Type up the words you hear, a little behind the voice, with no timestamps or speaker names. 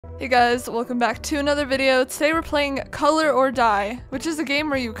Hey guys, welcome back to another video. Today we're playing Color or Die, which is a game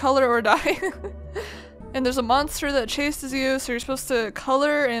where you color or die. And there's a monster that chases you, so you're supposed to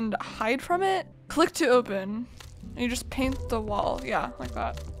color and hide from it. Click to open. And you just paint the wall. Yeah, like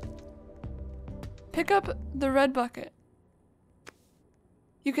that. Pick up the red bucket.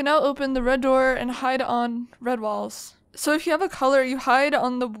 You can now open the red door and hide on red walls. So if you have a color, you hide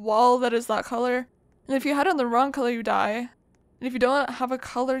on the wall that is that color. And if you hide on the wrong color, you die. And if you don't have a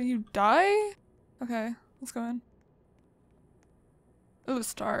color, you die? Okay, let's go in. Ooh,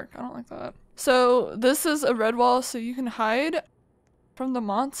 it's dark. I don't like that. So this is a red wall, so you can hide from the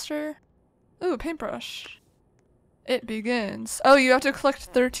monster. Ooh, a paintbrush. It begins. Oh, you have to collect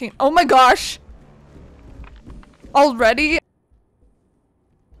 13. Oh my gosh! Already?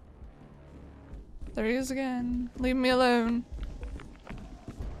 There he is again. Leave me alone.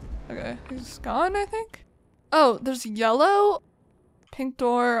 Okay, he's gone, I think? Oh, there's yellow? Pink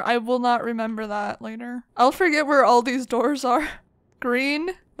door. I will not remember that later. I'll forget where all these doors are.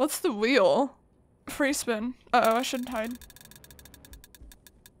 Green? What's the wheel? Free spin. Uh-oh, I shouldn't hide.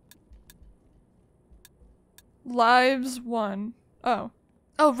 Lives 1. Oh.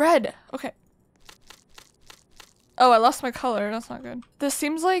 Oh, red! Okay. Oh, I lost my color. That's not good. This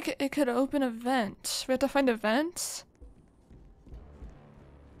seems like it could open a vent. We have to find a vent?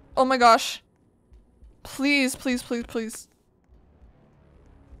 Oh my gosh. Please, please, please, please.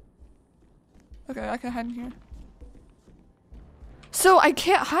 Okay, I can hide in here. So I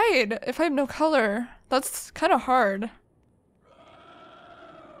can't hide if I have no color. That's kind of hard.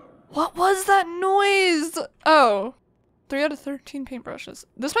 What was that noise? Oh. 3 out of 13 paintbrushes.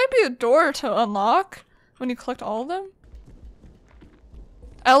 This might be a door to unlock when you collect all of them.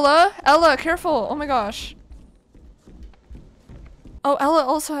 Ella? Ella, careful. Oh my gosh. Oh, Ella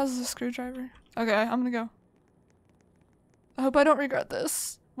also has a screwdriver. Okay, I'm gonna go. I hope I don't regret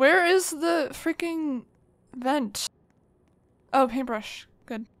this. Where is the freaking vent? Oh, paintbrush.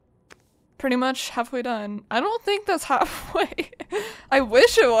 Good. Pretty much halfway done. I don't think that's halfway. I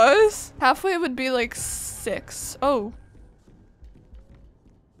wish it was. Halfway would be like 6. Oh.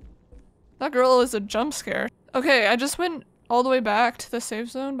 That girl is a jump scare. Okay, I just went all the way back to the safe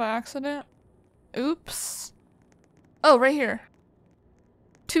zone by accident. Oops. Oh, right here.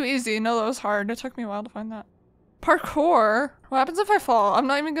 Too easy. No, that was hard. It took me a while to find that. Parkour? What happens if I fall? I'm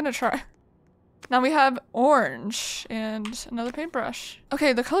not even gonna try. Now we have orange and another paintbrush.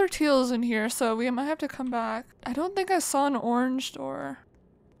 Okay, the color teal is in here, so we might have to come back. I don't think I saw an orange door.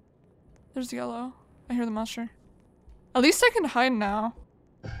 There's yellow. I hear the monster. At least I can hide now.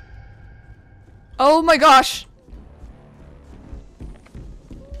 Oh my gosh!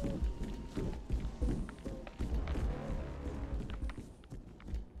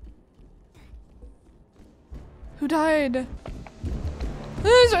 Who died?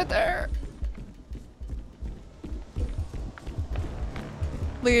 He's right there.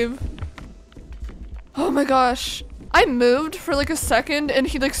 Leave. Oh my gosh. I moved for like a second and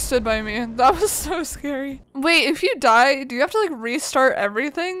he like stood by me. That was so scary. Wait, if you die, do you have to like restart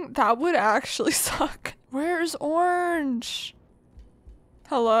everything? That would actually suck. Where's orange?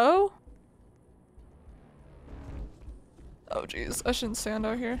 Hello? Oh geez, I shouldn't stand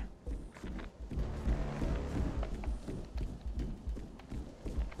out here.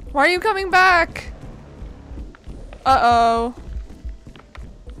 Why are you coming back? Uh-oh.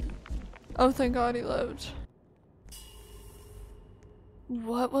 Oh, thank God he lived.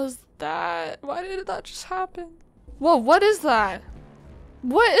 What was that? Why did that just happen? Whoa, what is that?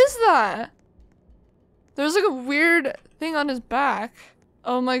 What is that? There's like a weird thing on his back.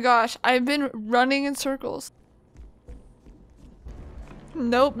 Oh my gosh, I've been running in circles.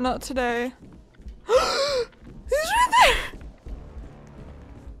 Nope, not today. He's right there!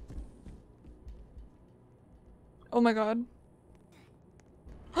 Oh my god.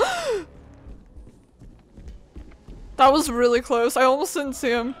 That was really close. I almost didn't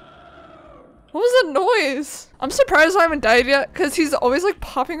see him. What was that noise? I'm surprised I haven't died yet because he's always like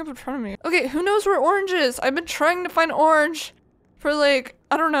popping up in front of me. Okay, who knows where orange is? I've been trying to find orange for like,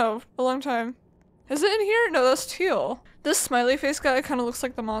 I don't know, a long time. Is it in here? No, that's teal. This smiley face guy kind of looks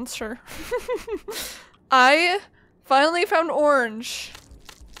like the monster. I finally found orange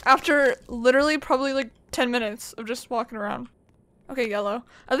after literally probably like 10 minutes of just walking around. Okay, yellow.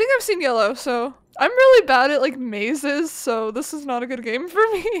 I think I've seen yellow, so I'm really bad at like mazes, so this is not a good game for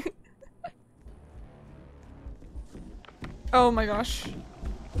me. Oh my gosh.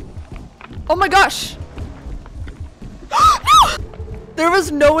 Oh my gosh! No! There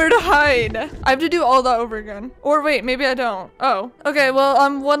was nowhere to hide. I have to do all that over again. Or wait, maybe I don't. Oh. Okay, well,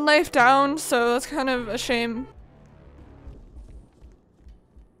 I'm 1 life down, so that's kind of a shame.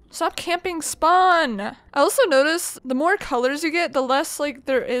 Stop camping spawn. I also noticed the more colors you get, the less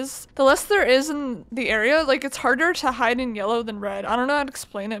there is in the area. Like it's harder to hide in yellow than red. I don't know how to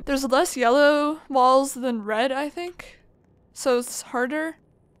explain it. There's less yellow walls than red, I think. So it's harder.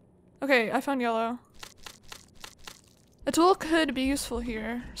 Okay, I found yellow. A tool could be useful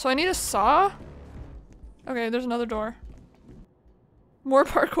here. So I need a saw? Okay, there's another door. More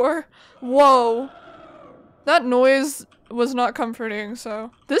parkour. Whoa. That noise was not comforting,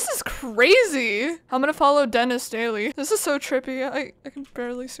 so. This is crazy! I'm gonna follow Dennis daily. This is so trippy. I can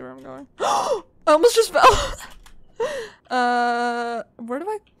barely see where I'm going. I almost just fell! Where do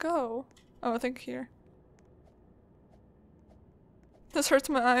I go? Oh, I think here. This hurts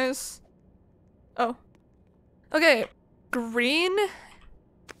my eyes. Oh. Okay. Green.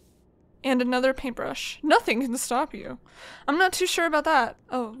 And another paintbrush. Nothing can stop you. I'm not too sure about that.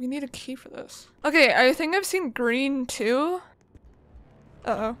 Oh, we need a key for this. Okay, I think I've seen green too.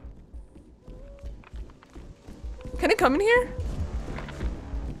 Uh-oh. Can it come in here?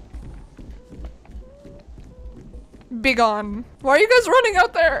 Be gone. Why are you guys running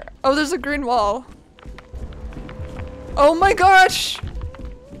out there? Oh, there's a green wall. Oh my gosh!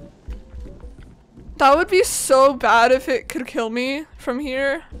 That would be so bad if it could kill me from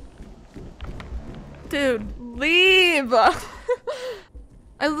here. Dude, leave!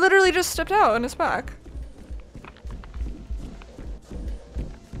 I literally just stepped out and it's back.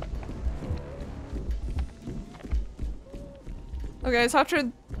 Okay, it's after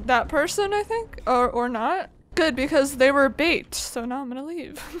that person, I think? Or not? Good, because they were bait, so now I'm gonna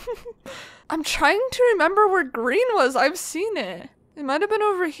leave. I'm trying to remember where green was. I've seen it. It might have been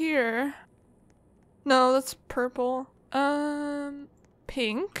over here. No, that's purple.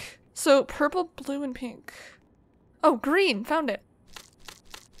 Pink? So purple, blue, and pink. Oh, green, found it.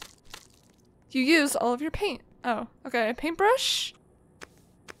 You use all of your paint. Oh, okay, paintbrush?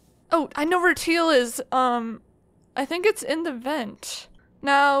 Oh, I know where teal is. I think it's in the vent.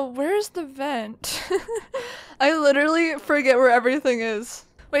 Now, where's the vent? I literally forget where everything is.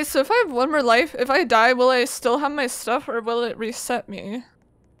 Wait, so if I have one more life, if I die, will I still have my stuff or will it reset me?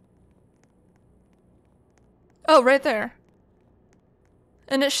 Oh, right there.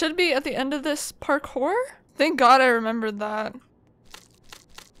 And it should be at the end of this parkour? Thank God I remembered that.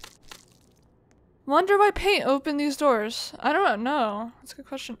 Wonder why paint opened these doors. I don't know. That's a good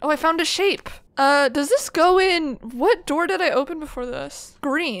question. Oh, I found a shape. Does this go in? What door did I open before this?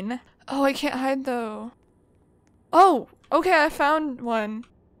 Green. Oh, I can't hide though. Oh, okay, I found one.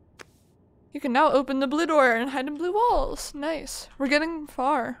 You can now open the blue door and hide in blue walls. Nice. We're getting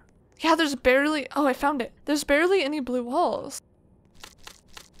far. Yeah, there's barely- oh, I found it. There's barely any blue walls.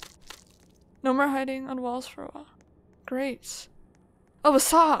 No more hiding on walls for a while. Great. Oh, a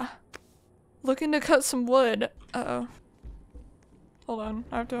saw! Looking to cut some wood. Uh-oh. Hold on,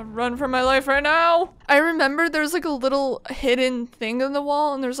 I have to run for my life right now! I remember there's like a little hidden thing in the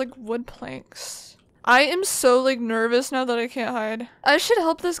wall and there's like wood planks. I am so like nervous now that I can't hide. I should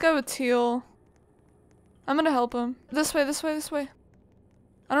help this guy with teal. I'm gonna help him. This way, this way, this way.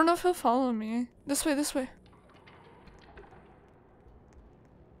 I don't know if he'll follow me. This way, this way.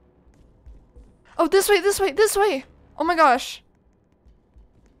 Oh, this way, this way, this way! Oh my gosh.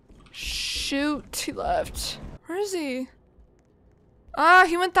 Shoot, he left. Where is he? Ah,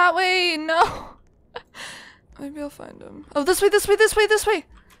 he went that way! No! Maybe I'll find him. Oh, this way, this way, this way, this way!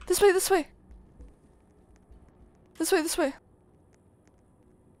 This way, this way! This way, this way.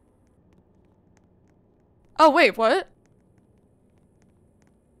 Oh, wait, what?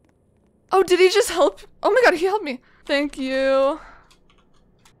 Oh, did he just help? Oh my god, he helped me. Thank you.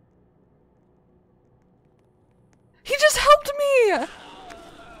 He just helped me!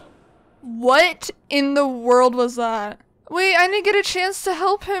 What in the world was that? Wait, I didn't get a chance to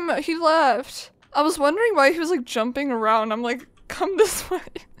help him. He left. I was wondering why he was like jumping around. I'm like, come this way.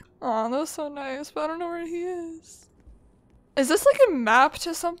 Aw, that was so nice, but I don't know where he is. Is this like a map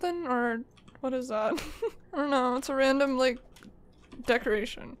to something or what is that? I don't know. It's a random like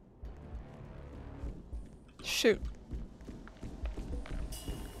decoration. Shoot.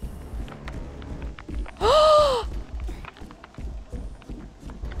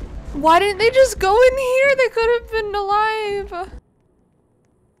 Why didn't they just go in here? They could have been alive.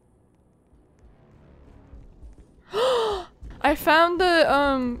 I found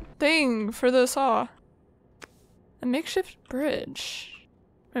the thing for the saw. A makeshift bridge.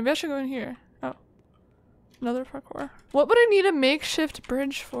 Maybe I should go in here. Oh. Another parkour. What would I need a makeshift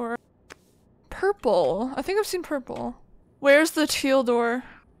bridge for? Purple. I think I've seen purple. Where's the teal door?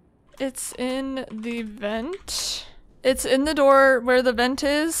 It's in the vent. It's in the door where the vent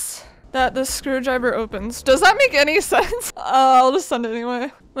is that the screwdriver opens. Does that make any sense? I'll just send it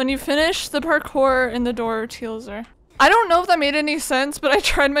anyway. When you finish the parkour in the door, teaser. I don't know if that made any sense, but I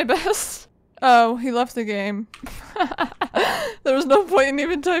tried my best. Oh, he left the game. There was no point in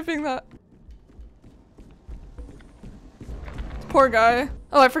even typing that. Poor guy.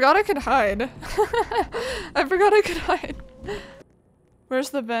 Oh, I forgot I could hide. I forgot I could hide.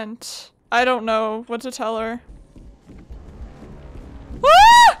 Where's the vent? I don't know what to tell her.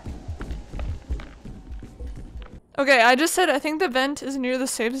 Ah! Okay, I just said I think the vent is near the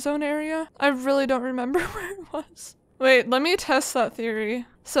safe zone area. I really don't remember where it was. Wait, let me test that theory.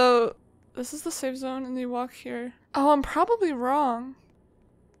 So, this is the safe zone and you walk here. Oh, I'm probably wrong.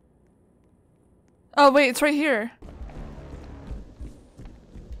 Oh wait, it's right here.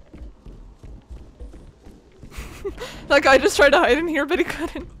 That guy just tried to hide in here, but he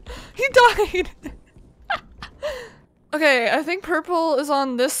couldn't. He died! Okay, I think purple is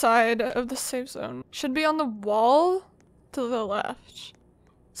on this side of the safe zone. Should be on the wall to the left.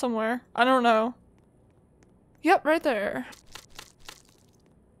 Somewhere. I don't know. Yep, right there.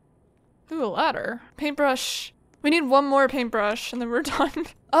 Ooh, a ladder. Paintbrush. We need one more paintbrush and then we're done.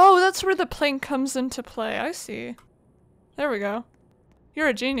 Oh, that's where the plank comes into play. I see. There we go. You're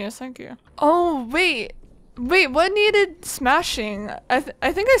a genius, thank you. Oh, wait. Wait, what needed smashing? I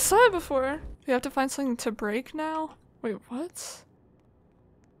think I saw it before. We have to find something to break now? Wait, what?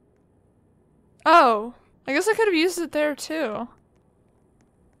 Oh, I guess I could have used it there too.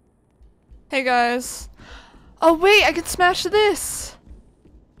 Hey guys. Oh wait, I can smash this!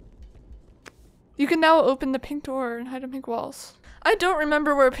 You can now open the pink door and hide in pink walls. I don't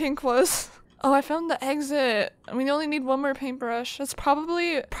remember where pink was. Oh, I found the exit. We only need one more paintbrush. It's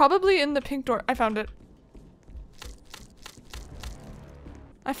probably in the pink door. I found it.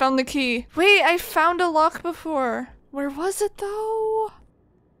 I found the key. Wait, I found a lock before. Where was it though?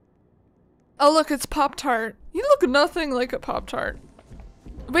 Oh look, it's Pop-Tart. You look nothing like a Pop-Tart.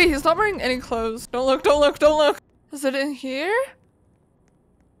 Wait, he's not wearing any clothes. Don't look, don't look, don't look. Is it in here?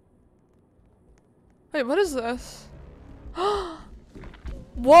 Wait, what is this?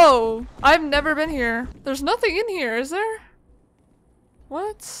 Whoa, I've never been here. There's nothing in here, is there?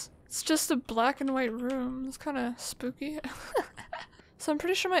 What? It's just a black and white room. It's kind of spooky. So I'm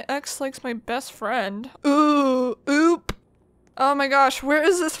pretty sure my ex likes my best friend. Ooh, oop. Oh my gosh, where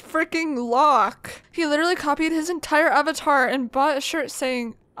is this freaking lock? He literally copied his entire avatar and bought a shirt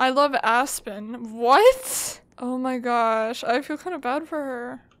saying, I love Aspen. What? Oh my gosh, I feel kind of bad for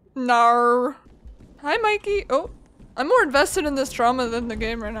her. Nar. Hi, Mikey. Oh, I'm more invested in this drama than the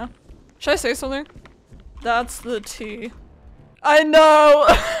game right now. Should I say something? That's the tea. I know!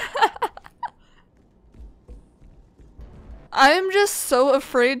 I'm just so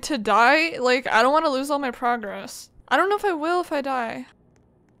afraid to die. Like, I don't want to lose all my progress. I don't know if I will if I die.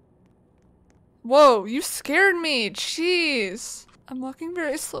 Whoa, you scared me. Jeez. I'm walking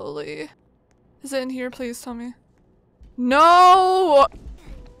very slowly. Is it in here? Please tell me. No!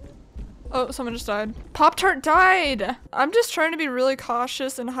 Oh, someone just died. Pop-Tart died! I'm just trying to be really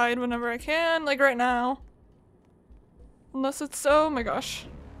cautious and hide whenever I can, like right now. Unless it's- oh my gosh.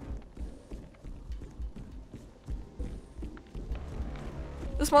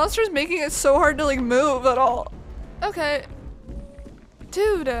 This monster is making it so hard to like move at all. Okay.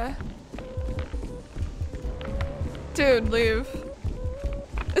 Dude. Dude, leave.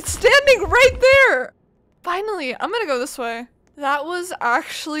 It's standing right there! Finally, I'm gonna go this way. That was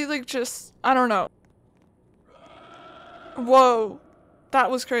actually like just, I don't know. Whoa.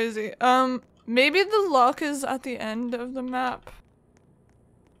 That was crazy. Maybe the lock is at the end of the map.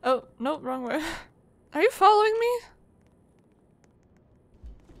 Oh, no, wrong way. Are you following me?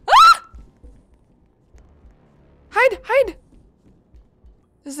 Ah! Hide, hide!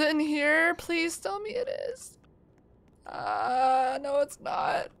 Is it in here? Please tell me it is. No it's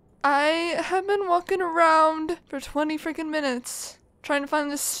not. I have been walking around for 20 freaking minutes trying to find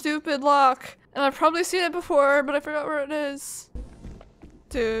this stupid lock. And I've probably seen it before, but I forgot where it is.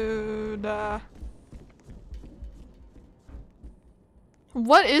 Dude.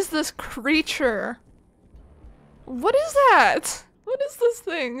 What is this creature? What is that? What is this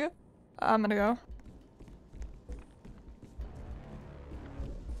thing? I'm gonna go.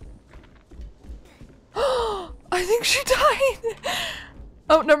 I think she died!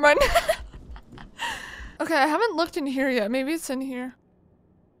 Oh, never mind. Okay, I haven't looked in here yet. Maybe it's in here.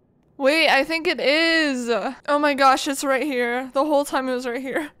 Wait, I think it is! Oh my gosh, it's right here. The whole time it was right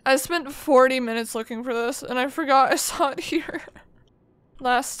here. I spent 40 minutes looking for this, and I forgot I saw it here.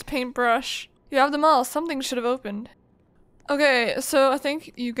 Last paintbrush. You have them all. Something should have opened. Okay, so I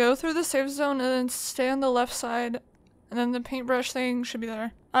think you go through the safe zone and then stay on the left side, and then the paintbrush thing should be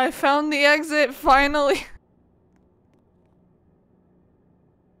there. I found the exit, finally!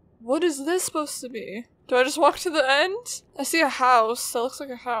 What is this supposed to be? Do I just walk to the end? I see a house. That looks like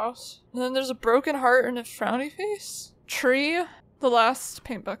a house. And then there's a broken heart and a frowny face. Tree. The last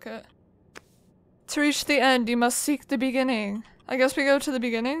paint bucket. To reach the end, you must seek the beginning. I guess we go to the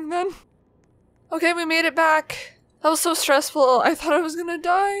beginning then? Okay, we made it back. That was so stressful. I thought I was gonna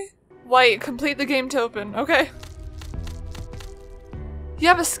die. White, complete the game to open. Okay. You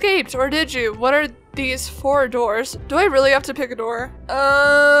have escaped, or did you? What are these 4 doors? Do I really have to pick a door?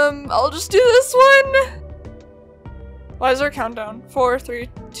 I'll just do this one. Why is there a countdown? 4, 3,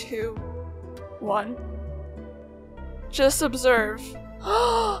 2, 1. Just observe.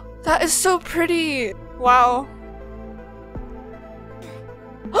 That is so pretty. Wow.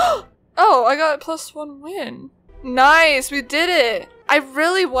 Oh, I got +1 win. Nice, we did it. I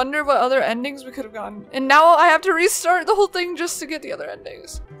really wonder what other endings we could have gotten. And now I have to restart the whole thing just to get the other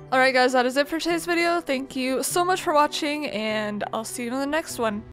endings. Alright guys, that is it for today's video. Thank you so much for watching, and I'll see you in the next one.